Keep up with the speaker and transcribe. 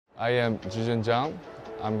I am Zhizhen Zhang.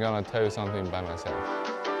 I'm gonna tell you something by myself.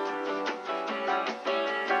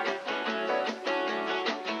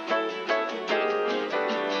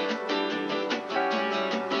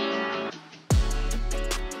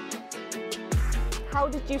 How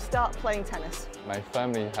did you start playing tennis? My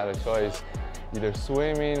family had a choice, either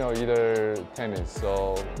swimming or either tennis.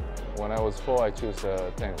 So when I was 4, I chose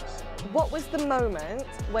tennis. What was the moment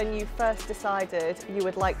when you first decided you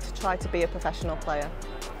would like to try to be a professional player?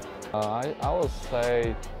 I was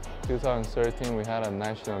playing 2013. We had a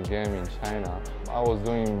national game in China. I was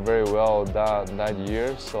doing very well that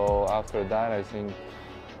year. So after that, I think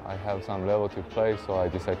I have some level to play. So I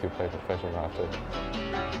decided to play professional after.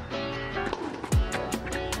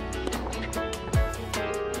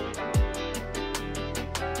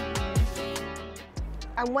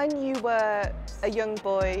 And when you were a young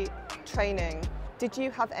boy training, did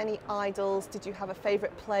you have any idols? Did you have a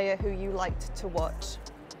favourite player who you liked to watch?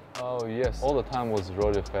 Oh yes, all the time was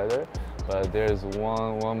Roger Federer, but there's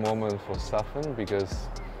one moment for Zhizhen because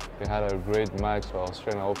they had a great match for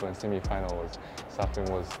Australian Open semi-final.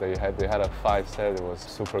 They had a 5-set. It was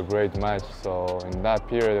super great match. So in that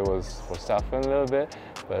period it was for Zhizhen a little bit,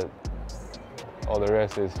 but all the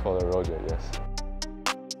rest is for the Roger. Yes.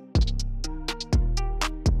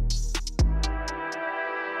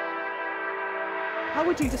 How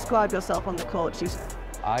would you describe yourself on the court?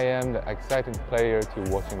 I am the exciting player to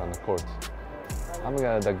watching on the court. I'm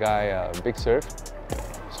the guy, big serve,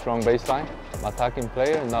 strong baseline, attacking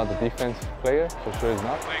player, not the defense player, for sure is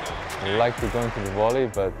not. I like to go into the volley,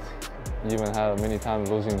 but even have many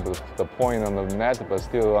times losing the point on the net, but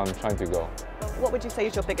still I'm trying to go. What would you say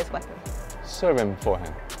is your biggest weapon? Serve and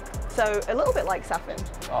forehand. So a little bit like Zhizhen.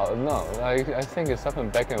 Oh no, I think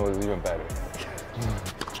Zhizhen backhand was even better.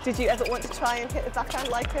 Did you ever want to try and hit a backhand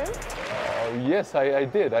like him? Yes, I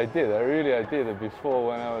did. I did. Before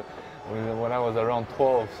when I was around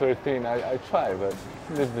 12, 13, I tried, but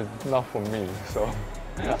it's not for me. So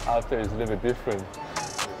after it's a little bit different.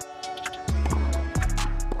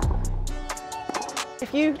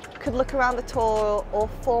 If you could look around the tour or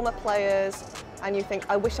former players and you think,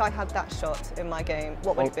 I wish I had that shot in my game,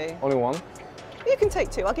 what would it be? Only one? You can take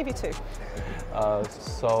 2. I'll give you 2.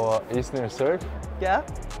 Isner serve. Yeah?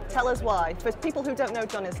 Tell us why. For people who don't know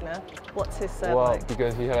John Isner, what's his serve like? like?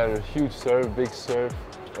 Because he had a huge serve, big serve.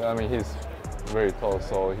 I mean, he's very tall,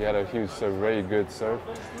 so he had a huge serve, very good serve.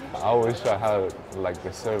 I wish I had like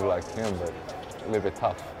the serve like him, but a little bit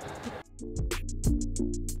tough.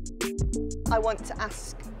 I want to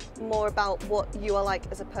ask more about what you are like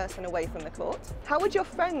as a person away from the court. How would your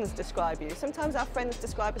friends describe you? Sometimes our friends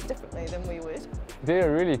describe us differently than we would. They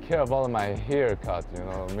really care about my haircut, you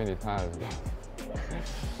know, many times.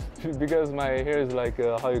 Because my hair is like,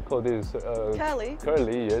 how you call this? Curly.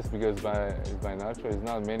 Curly, yes, because by nature, it's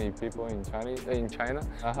not many people in China.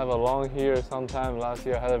 I have a long hair sometimes. Last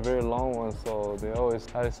year I had a very long one, so they always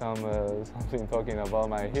had something talking about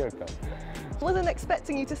my haircut. I wasn't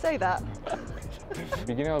expecting you to say that.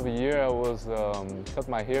 Beginning of the year, I was cut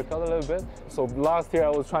my haircut a little bit. So last year I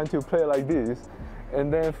was trying to play like this,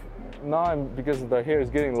 and then now because the hair is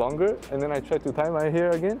getting longer, and then I try to tie my hair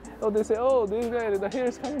again. Oh, they say, oh, this guy, the hair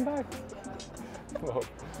is coming back. Well,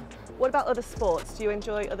 what about other sports? Do you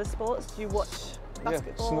enjoy other sports? Do you watch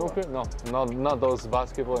basketball? Yeah, snooker? No, not those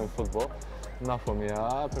basketball and football. Not for me.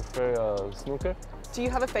 I prefer snooker. Do you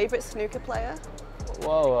have a favorite snooker player?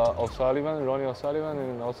 Well, Ronnie O'Sullivan,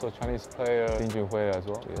 and also Chinese player Lin Junhui as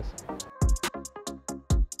well, yes.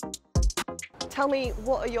 Tell me,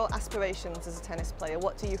 what are your aspirations as a tennis player?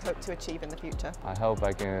 What do you hope to achieve in the future? I hope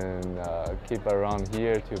I can keep around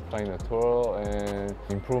here to play in the tour and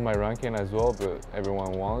improve my ranking as well, but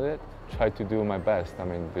everyone wants it. Try to do my best. I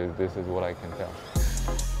mean, this is what I can tell.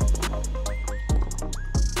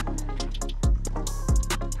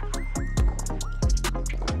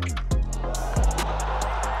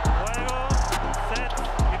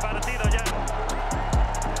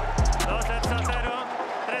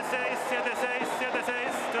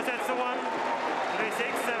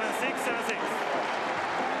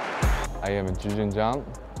 I am Zhizhen Zhang.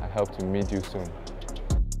 I hope to meet you soon.